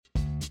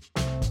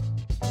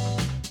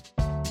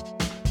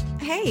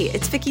Hey,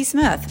 it's Vicki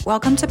Smith.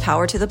 Welcome to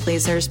Power to the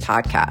Pleasers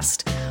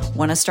podcast.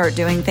 Want to start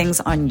doing things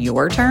on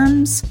your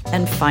terms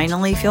and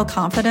finally feel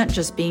confident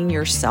just being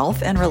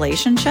yourself in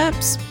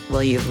relationships?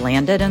 Well, you've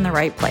landed in the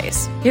right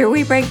place. Here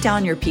we break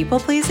down your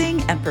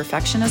people-pleasing and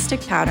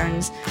perfectionistic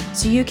patterns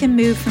so you can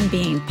move from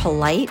being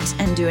polite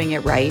and doing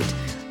it right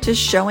to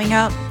showing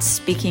up,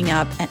 speaking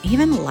up, and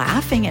even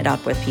laughing it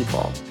up with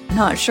people.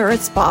 Not sure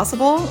it's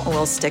possible?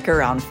 Well, stick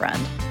around,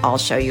 friend. I'll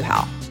show you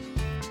how.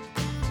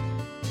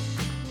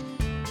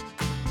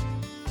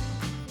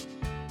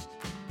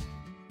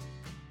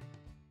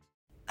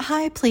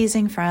 Hi,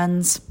 pleasing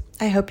friends.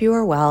 I hope you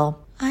are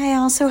well. I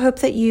also hope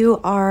that you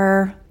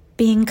are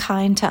being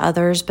kind to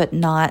others, but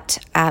not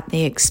at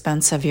the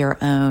expense of your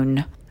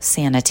own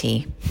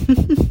sanity,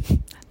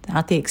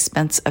 not the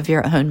expense of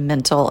your own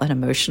mental and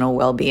emotional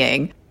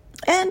well-being.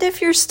 And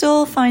if you're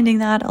still finding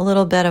that a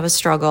little bit of a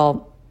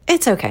struggle,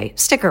 it's okay.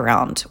 Stick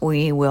around.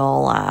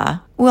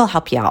 We'll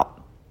help you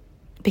out.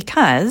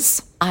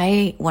 Because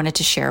I wanted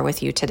to share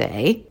with you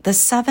today the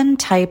 7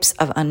 types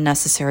of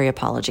unnecessary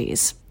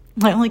apologies.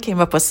 I only came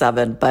up with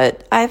 7,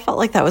 but I felt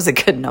like that was a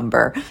good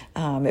number.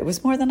 It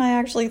was more than I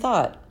actually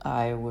thought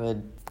I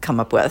would come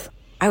up with.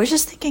 I was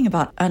just thinking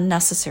about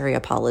unnecessary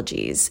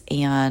apologies,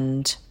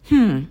 and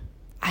I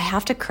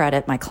have to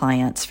credit my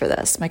clients for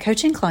this. My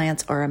coaching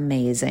clients are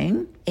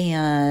amazing,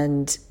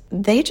 and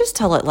they just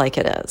tell it like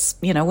it is.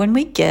 You know, when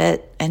we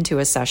get into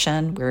a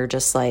session, we're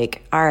just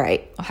like, all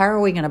right, how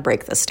are we going to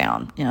break this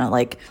down? You know,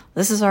 like,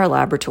 this is our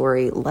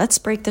laboratory. Let's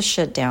break this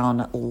shit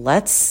down.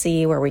 Let's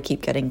see where we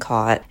keep getting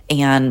caught.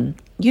 And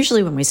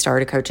usually when we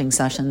start a coaching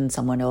session,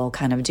 someone will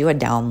kind of do a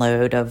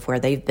download of where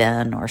they've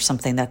been or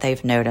something that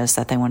they've noticed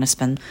that they want to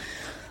spend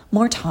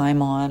more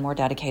time on, more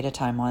dedicated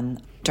time on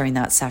during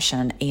that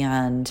session.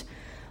 And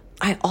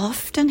I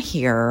often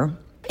hear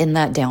in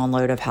that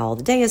download of how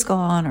the day is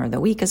gone or the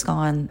week is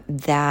gone,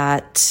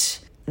 that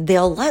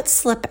they'll let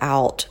slip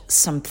out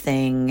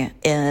something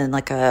in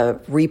like a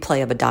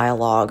replay of a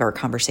dialogue or a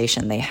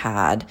conversation they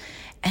had.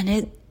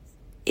 And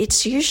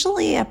it's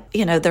usually,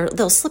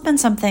 they'll slip in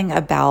something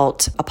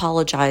about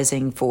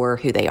apologizing for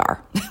who they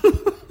are.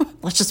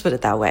 Let's just put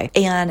it that way.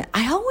 And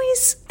I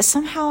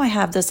somehow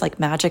have this like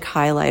magic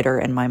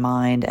highlighter in my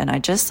mind, and I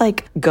just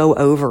like go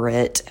over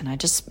it. And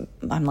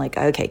I'm like,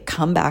 okay,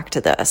 come back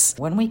to this.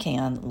 When we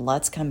can,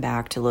 let's come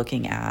back to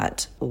looking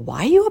at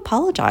why you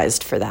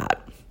apologized for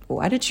that.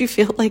 Why did you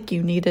feel like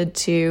you needed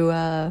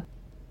to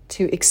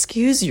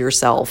excuse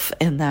yourself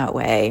in that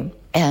way?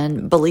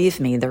 And believe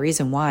me, the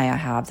reason why I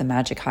have the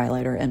magic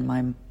highlighter in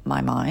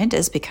my mind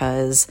is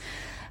because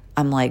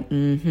I'm like,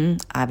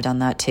 I've done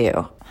that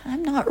too.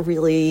 I'm not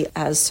really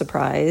as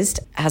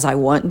surprised as I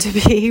want to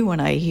be when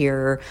I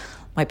hear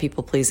my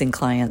people-pleasing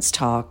clients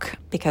talk,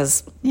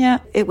 because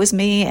it was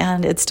me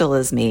and it still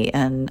is me,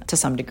 and to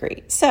some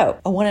degree. So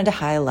I wanted to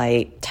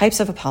highlight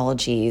types of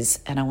apologies,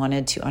 and I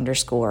wanted to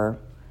underscore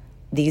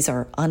these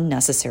are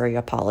unnecessary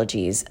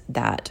apologies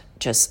that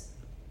just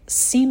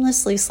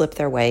seamlessly slip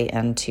their way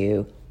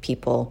into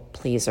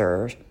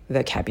people-pleaser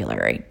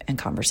vocabulary and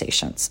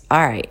conversations.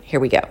 All right, here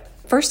we go.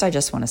 First, I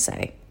just want to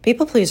say,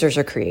 people pleasers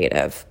are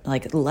creative.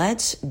 Like,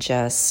 let's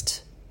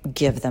just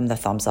give them the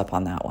thumbs up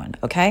on that one,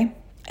 okay?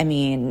 I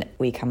mean,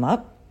 we come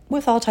up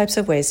with all types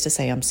of ways to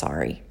say I'm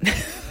sorry.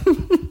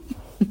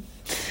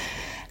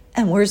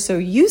 And we're so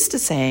used to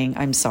saying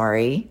I'm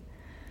sorry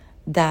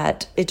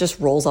that it just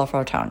rolls off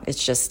our tongue.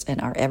 It's just in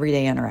our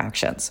everyday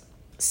interactions.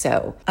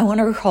 So I want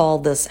to recall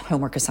this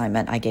homework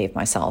assignment I gave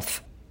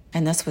myself.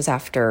 And this was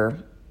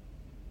after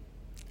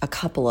a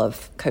couple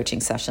of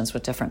coaching sessions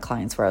with different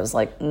clients where I was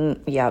like,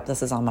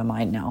 this is on my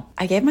mind now.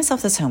 I gave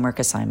myself this homework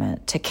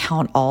assignment to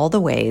count all the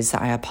ways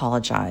that I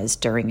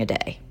apologized during a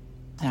day.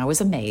 And I was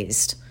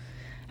amazed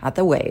at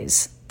the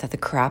ways that the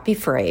crappy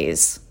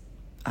phrase,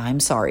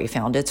 I'm sorry,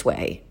 found its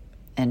way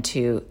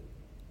into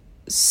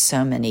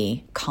so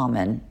many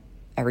common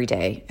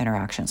everyday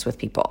interactions with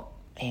people.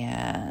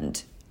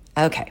 And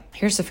okay,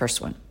 here's the first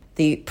one.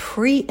 The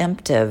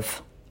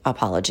preemptive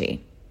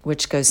apology,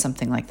 which goes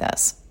something like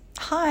this.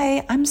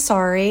 Hi, I'm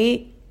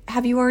sorry.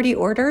 Have you already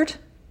ordered?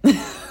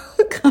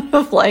 Kind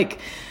of like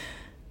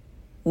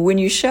when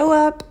you show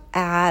up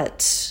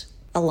at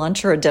a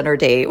lunch or a dinner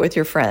date with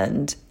your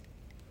friend,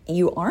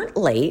 you aren't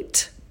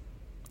late,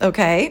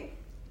 okay?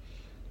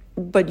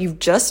 But you've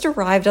just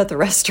arrived at the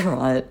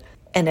restaurant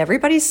and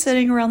everybody's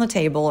sitting around the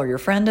table, or your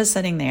friend is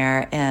sitting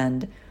there,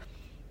 and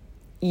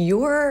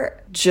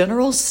your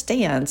general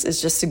stance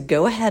is just to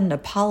go ahead and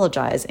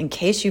apologize in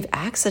case you've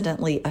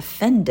accidentally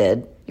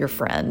offended your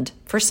friend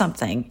for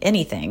something,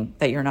 anything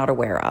that you're not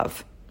aware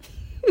of.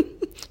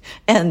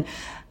 And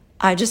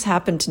I just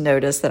happened to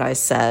notice that I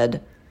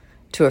said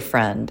to a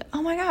friend,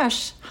 oh my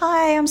gosh,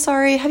 hi, I'm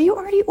sorry, have you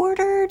already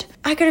ordered?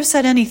 I could have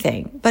said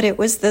anything, but it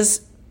was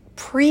this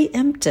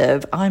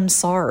preemptive, I'm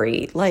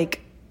sorry.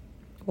 Like,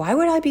 why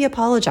would I be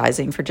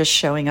apologizing for just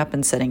showing up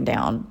and sitting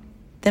down?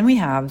 Then we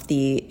have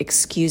the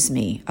excuse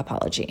me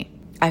apology.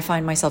 I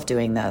find myself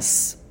doing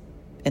this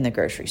in the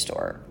grocery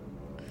store.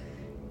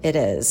 It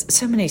is.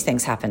 So many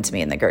things happen to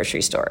me in the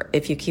grocery store.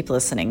 If you keep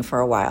listening for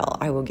a while,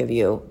 I will give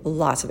you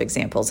lots of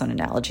examples and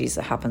analogies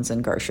that happens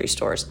in grocery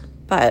stores.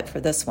 But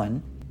for this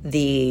one,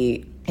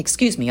 the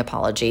excuse me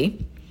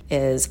apology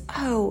is,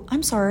 oh,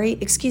 I'm sorry,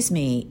 excuse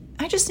me.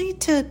 I just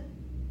need to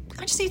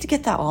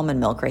get that almond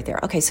milk right there.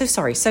 Okay, so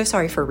sorry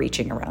for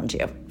reaching around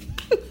you.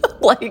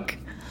 Like,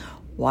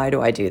 why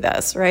do I do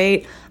this,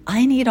 right?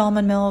 I need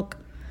almond milk.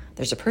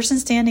 There's a person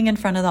standing in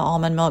front of the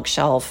almond milk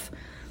shelf.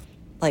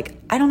 Like,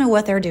 I don't know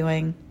what they're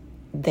doing.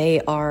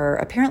 They are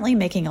apparently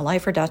making a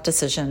life or death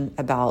decision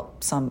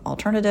about some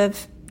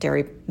alternative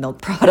dairy milk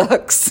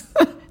products.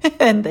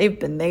 And they've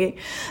been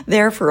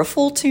there for a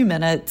full 2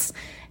 minutes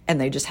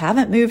and they just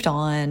haven't moved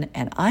on.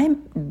 And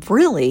I'm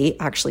really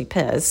actually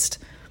pissed.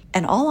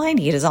 And all I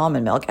need is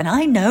almond milk. And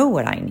I know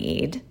what I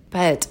need.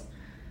 But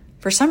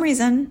for some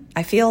reason,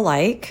 I feel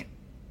like,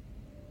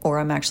 or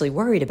I'm actually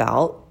worried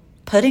about,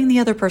 putting the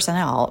other person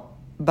out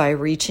by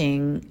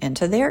reaching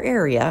into their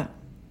area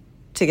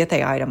to get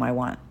the item I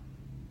want.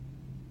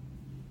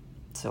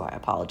 So I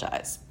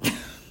apologize.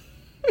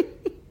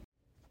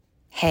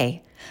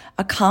 Hey,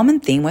 a common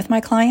theme with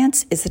my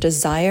clients is the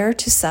desire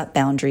to set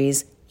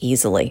boundaries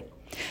easily.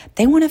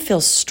 They want to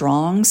feel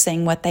strong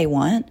saying what they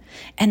want,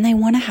 and they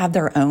want to have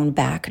their own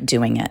back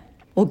doing it.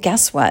 Well,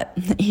 guess what?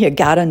 You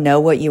got to know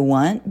what you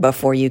want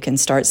before you can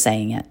start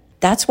saying it.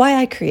 That's why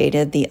I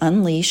created the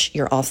Unleash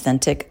Your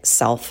Authentic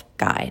Self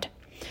Guide.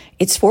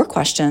 It's 4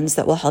 questions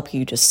that will help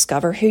you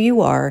discover who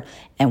you are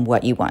and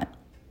what you want.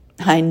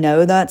 I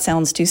know that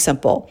sounds too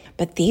simple,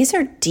 but these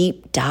are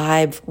deep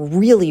dive,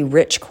 really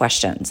rich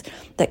questions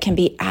that can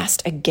be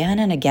asked again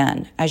and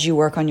again as you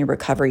work on your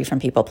recovery from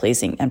people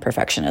pleasing and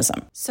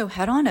perfectionism. So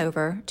head on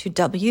over to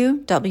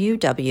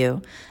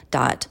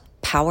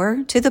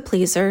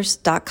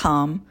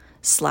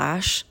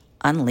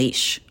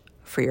www.powertothepleasers.com/unleash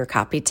for your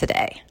copy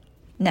today.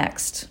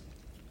 Next,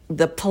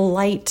 the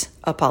polite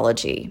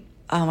apology.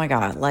 Oh my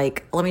God,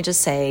 let me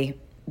just say,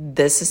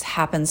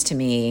 happens to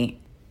me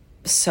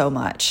so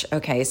much.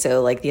 Okay,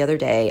 so the other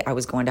day I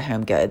was going to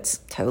Home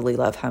Goods, totally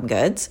love Home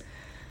Goods,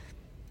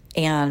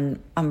 and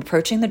I'm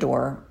approaching the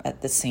door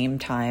at the same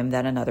time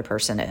that another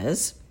person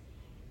is.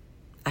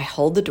 I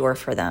hold the door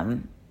for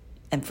them,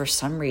 and for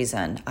some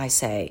reason I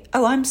say,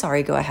 oh, I'm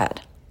sorry, go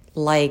ahead.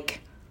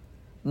 Like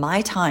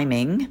my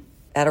timing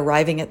at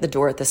arriving at the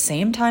door at the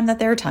same time that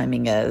their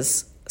timing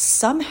is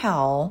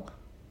somehow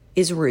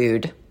is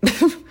rude.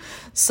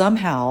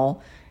 Somehow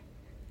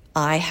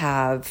I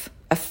have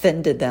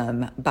offended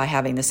them by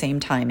having the same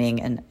timing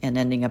and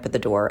ending up at the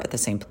door at the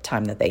same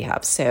time that they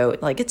have. So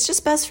it's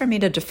just best for me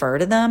to defer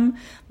to them,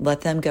 let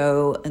them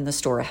go in the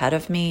store ahead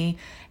of me,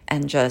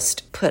 and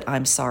just put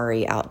I'm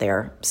sorry out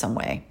there some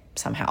way,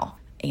 somehow.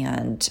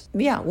 And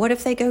yeah, what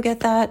if they go get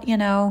that,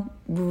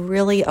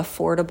 really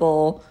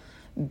affordable,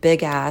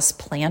 big ass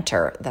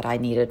planter that I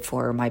needed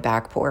for my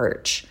back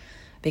porch?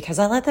 Because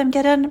I let them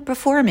get in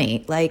before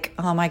me.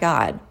 Oh my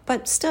God.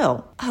 But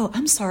still, oh,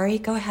 I'm sorry,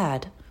 go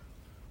ahead.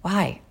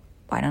 Why?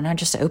 Why don't I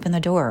just open the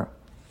door?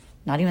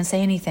 Not even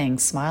say anything,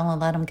 smile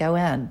and let them go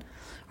in.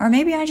 Or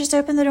maybe I just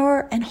open the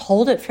door and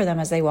hold it for them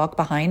as they walk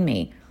behind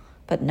me.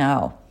 But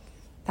no,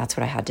 that's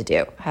what I had to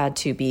do. I had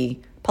to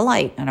be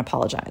polite and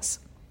apologize.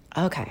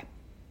 Okay,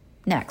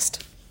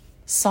 next,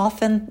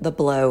 soften the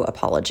blow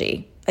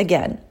apology.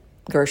 Again,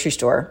 grocery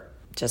store.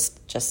 Just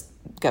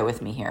go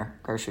with me here,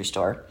 grocery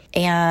store.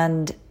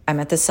 And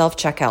I'm at the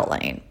self-checkout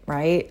lane,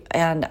 right?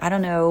 And I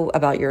don't know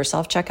about your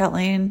self-checkout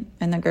lane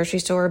in the grocery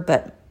store,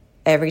 but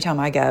every time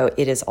I go,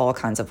 it is all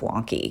kinds of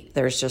wonky.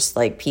 There's just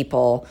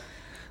people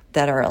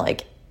that are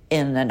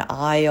in an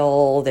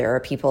aisle. There are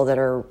people that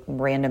are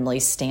randomly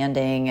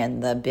standing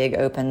in the big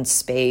open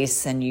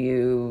space and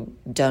you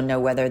don't know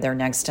whether they're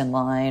next in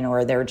line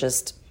or they're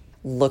just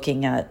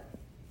looking at,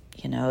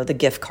 the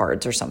gift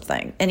cards or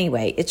something.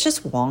 Anyway, it's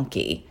just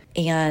wonky.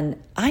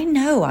 And I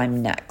know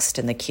I'm next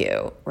in the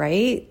queue,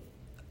 right?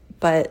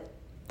 But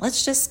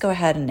let's just go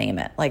ahead and name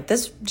it.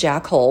 This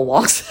jackhole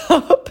walks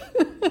up,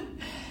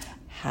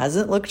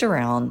 hasn't looked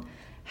around,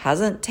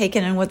 hasn't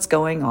taken in what's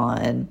going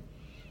on,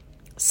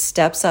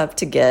 steps up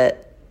to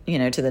get,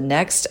 to the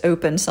next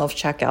open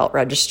self-checkout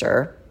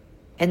register.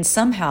 And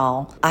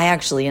somehow I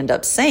actually end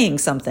up saying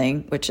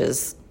something, which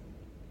is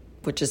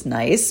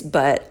nice,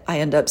 but I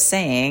end up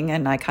saying,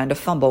 and I kind of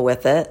fumble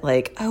with it,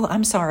 oh,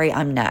 I'm sorry,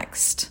 I'm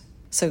next.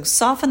 So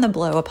soften the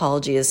blow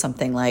apology is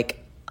something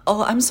like,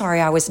 oh, I'm sorry,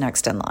 I was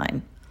next in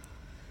line.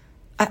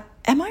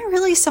 Am I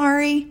really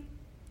sorry?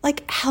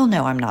 Hell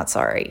no, I'm not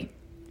sorry.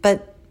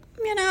 But,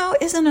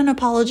 isn't an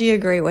apology a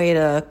great way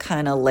to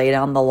kind of lay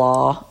down the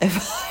law?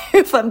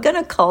 If I'm going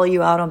to call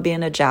you out on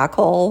being a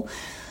jackhole,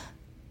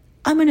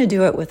 I'm going to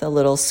do it with a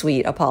little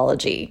sweet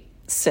apology.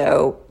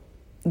 So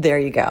there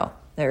you go.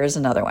 There is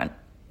another one.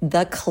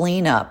 The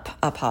cleanup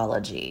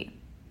apology.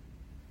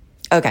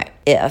 Okay,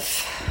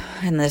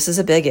 and this is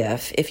a big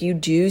if you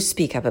do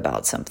speak up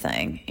about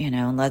something,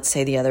 and let's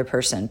say the other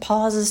person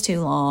pauses too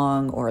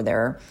long or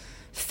their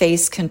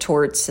face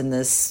contorts in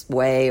this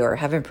way, or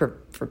heaven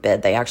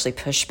forbid, they actually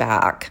push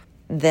back,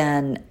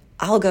 then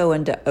I'll go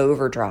into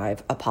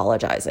overdrive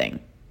apologizing.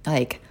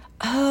 Like,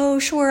 oh,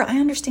 sure, I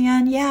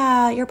understand.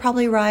 Yeah, you're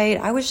probably right.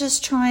 I was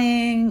just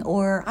trying,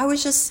 or I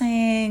was just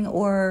saying,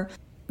 or ...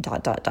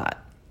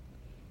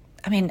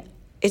 I mean,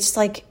 it's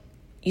like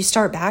you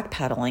start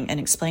backpedaling and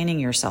explaining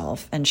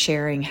yourself and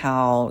sharing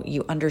how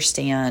you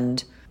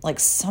understand, like,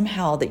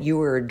 somehow that you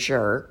were a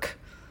jerk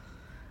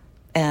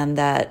and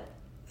that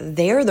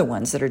they're the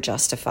ones that are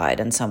justified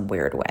in some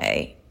weird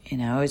way.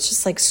 It's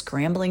just like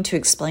scrambling to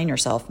explain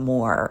yourself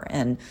more.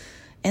 And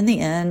in the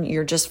end,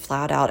 you're just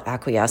flat out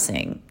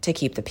acquiescing to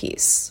keep the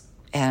peace.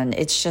 And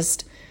it's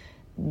just,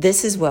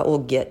 this is what will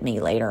get me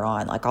later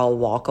on. Like, I'll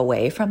walk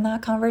away from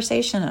that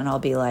conversation and I'll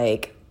be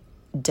like,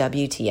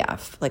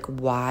 WTF? Like,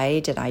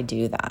 why did I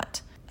do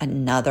that?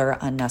 Another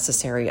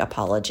unnecessary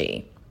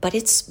apology. But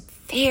it's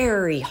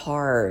very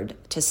hard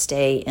to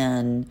stay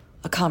in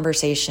a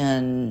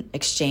conversation,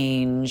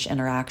 exchange,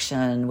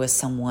 interaction with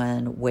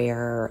someone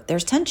where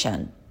there's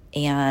tension,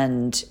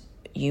 and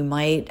you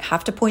might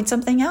have to point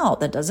something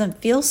out that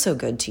doesn't feel so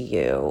good to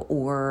you,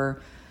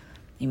 or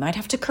you might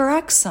have to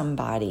correct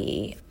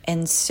somebody.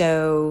 And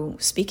so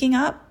speaking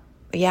up,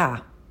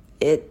 yeah,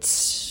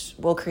 it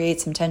will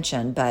create some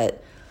tension,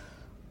 but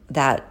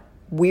that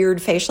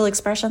weird facial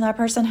expression that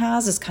person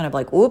has is kind of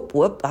like,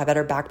 whoop, I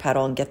better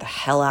backpedal and get the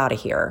hell out of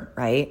here,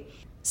 right?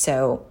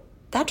 So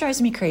that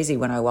drives me crazy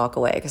when I walk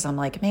away, because I'm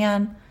like,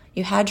 man,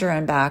 you had your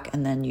own back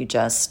and then you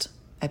just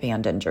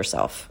abandoned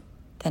yourself.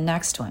 The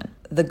next one,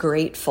 the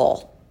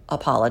grateful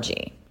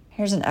apology.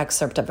 Here's an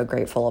excerpt of a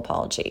grateful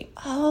apology.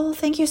 Oh,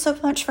 thank you so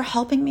much for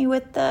helping me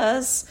with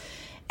this.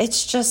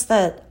 It's just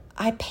that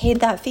I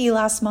paid that fee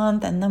last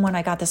month, and then when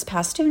I got this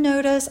past due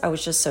notice, I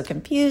was just so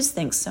confused.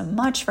 Thanks so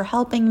much for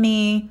helping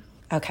me.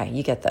 Okay,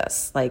 you get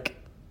this. Like,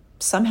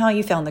 somehow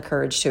you found the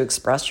courage to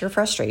express your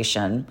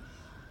frustration,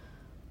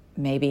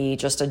 maybe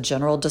just a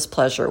general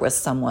displeasure with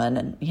someone,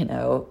 and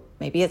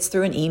maybe it's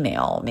through an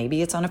email,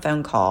 maybe it's on a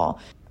phone call,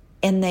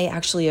 and they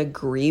actually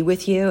agree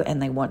with you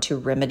and they want to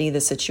remedy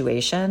the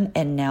situation,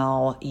 and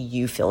now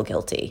you feel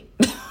guilty.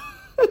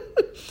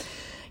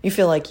 You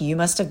feel like you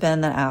must have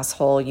been the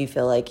asshole. You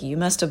feel like you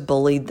must have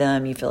bullied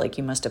them. You feel like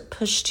you must have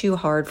pushed too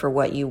hard for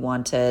what you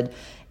wanted,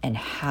 and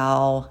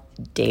how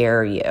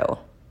dare you?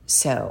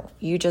 So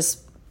you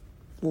just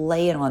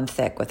lay it on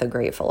thick with a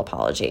grateful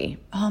apology.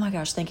 Oh my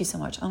gosh, thank you so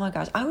much. Oh my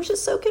gosh, I was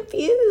just so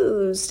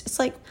confused. It's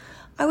like,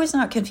 I was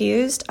not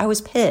confused. I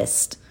was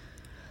pissed.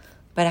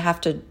 But I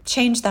have to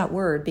change that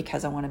word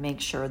because I want to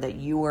make sure that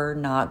you are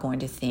not going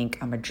to think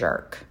I'm a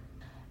jerk.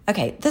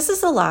 Okay, this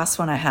is the last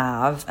one I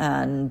have,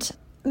 and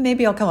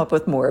maybe I'll come up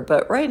with more,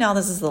 but right now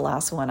this is the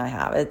last one I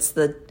have. It's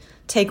the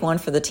take one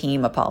for the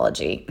team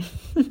apology.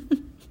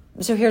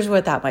 So here's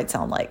what that might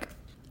sound like.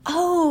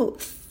 Oh,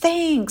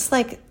 thanks.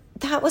 Like,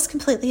 that was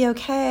completely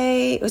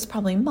okay. It was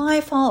probably my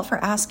fault for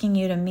asking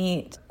you to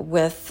meet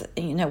with,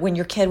 when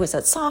your kid was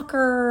at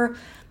soccer.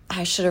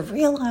 I should have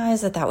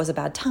realized that was a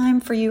bad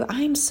time for you.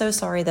 I'm so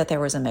sorry that there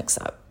was a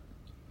mix-up.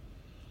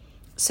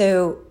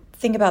 So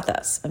think about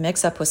this. A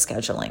mix-up with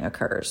scheduling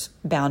occurs.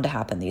 Bound to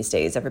happen these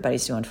days.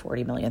 Everybody's doing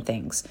 40 million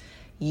things.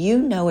 You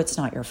know it's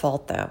not your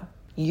fault, though.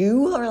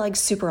 You are like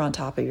super on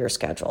top of your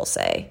schedule,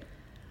 say.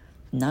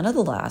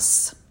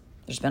 Nonetheless,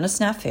 there's been a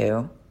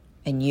snafu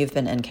and you've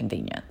been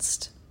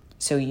inconvenienced.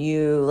 So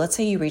let's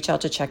say you reach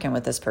out to check in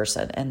with this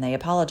person and they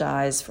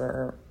apologize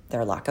for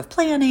their lack of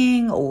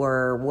planning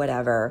or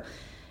whatever.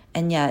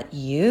 And yet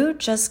you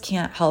just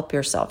can't help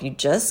yourself. You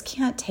just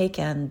can't take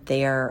in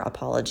their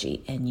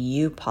apology and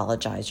you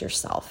apologize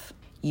yourself.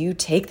 You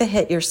take the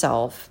hit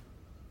yourself,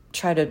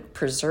 try to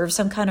preserve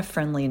some kind of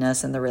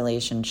friendliness in the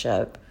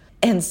relationship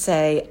and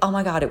say, oh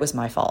my God, it was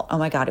my fault. Oh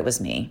my God, it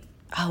was me.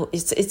 Oh,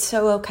 it's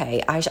so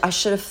okay. I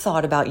should have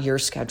thought about your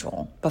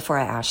schedule before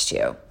I asked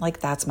you. Like,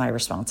 that's my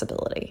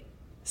responsibility.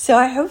 So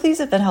I hope these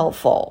have been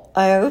helpful.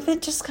 I hope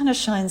it just kind of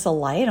shines a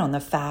light on the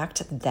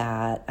fact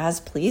that as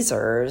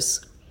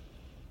pleasers,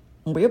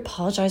 we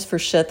apologize for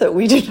shit that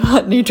we do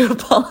not need to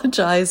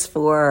apologize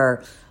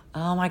for.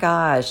 Oh my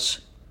gosh.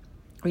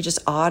 We just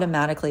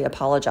automatically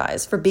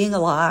apologize for being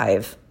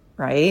alive,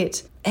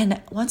 right?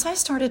 And once I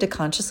started to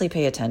consciously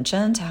pay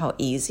attention to how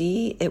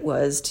easy it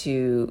was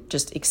to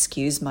just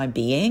excuse my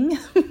being,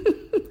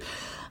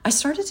 I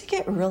started to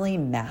get really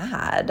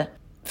mad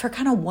for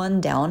kind of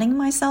one-downing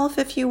myself,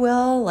 if you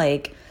will,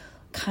 like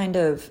kind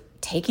of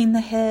taking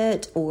the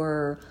hit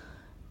or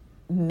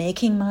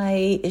making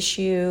my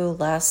issue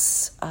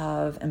less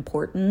of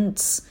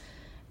importance.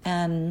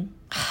 And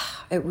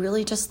it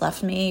really just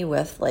left me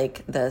with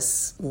like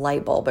this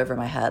light bulb over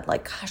my head,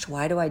 like, gosh,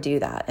 why do I do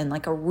that? And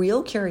like a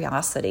real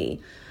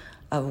curiosity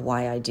of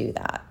why I do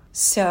that.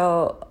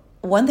 So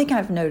one thing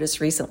I've noticed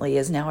recently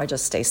is now I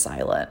just stay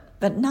silent,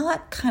 but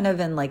not kind of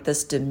in like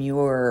this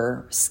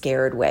demure,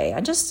 scared way.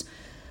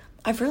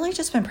 I've really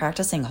just been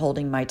practicing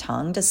holding my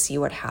tongue to see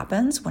what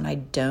happens when I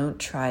don't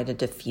try to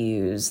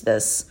diffuse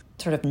this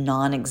sort of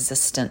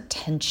non-existent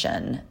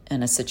tension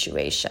in a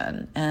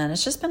situation. And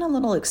it's just been a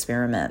little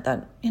experiment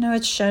that,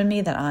 it's shown me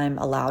that I'm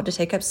allowed to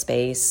take up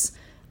space,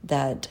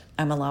 that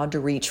I'm allowed to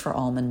reach for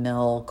almond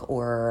milk,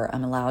 or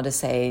I'm allowed to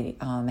say,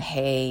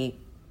 hey,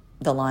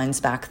 the line's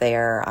back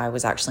there. I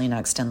was actually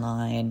next in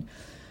line.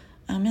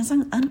 As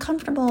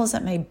uncomfortable as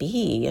it may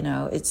be,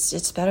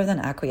 it's better than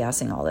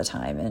acquiescing all the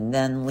time and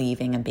then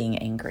leaving and being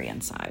angry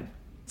inside.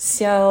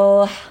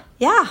 So,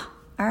 yeah.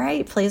 All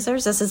right,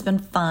 pleasers, this has been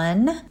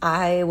fun.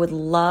 I would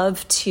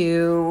love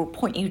to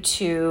point you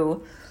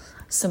to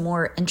some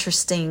more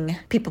interesting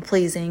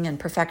people-pleasing and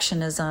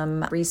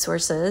perfectionism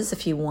resources.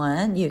 If you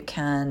want, you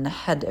can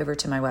head over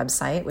to my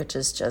website, which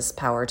is just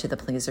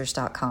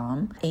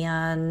powertothepleasers.com,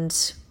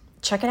 and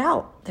check it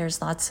out. There's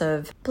lots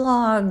of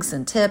blogs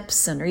and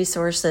tips and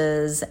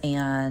resources.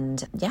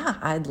 And yeah,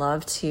 I'd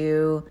love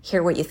to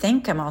hear what you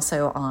think. I'm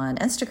also on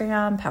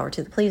Instagram, Power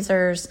to the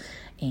Pleasers,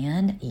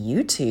 and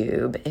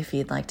YouTube if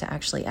you'd like to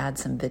actually add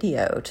some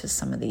video to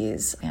some of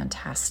these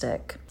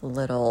fantastic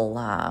little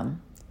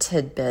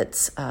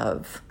tidbits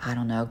of,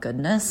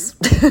 goodness.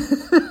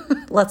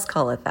 Let's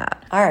call it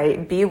that. All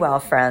right, be well,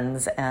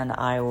 friends, and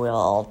I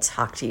will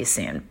talk to you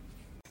soon.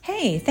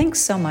 Hey, thanks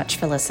so much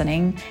for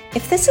listening.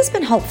 If this has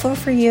been helpful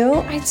for you,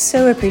 I'd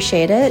so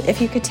appreciate it if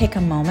you could take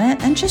a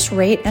moment and just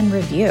rate and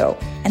review,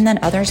 and then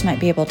others might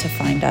be able to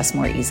find us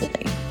more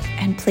easily.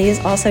 And please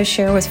also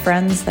share with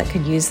friends that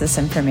could use this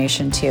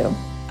information too.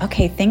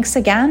 Okay, thanks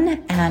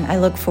again, and I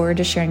look forward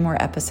to sharing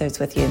more episodes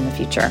with you in the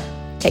future.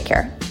 Take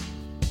care.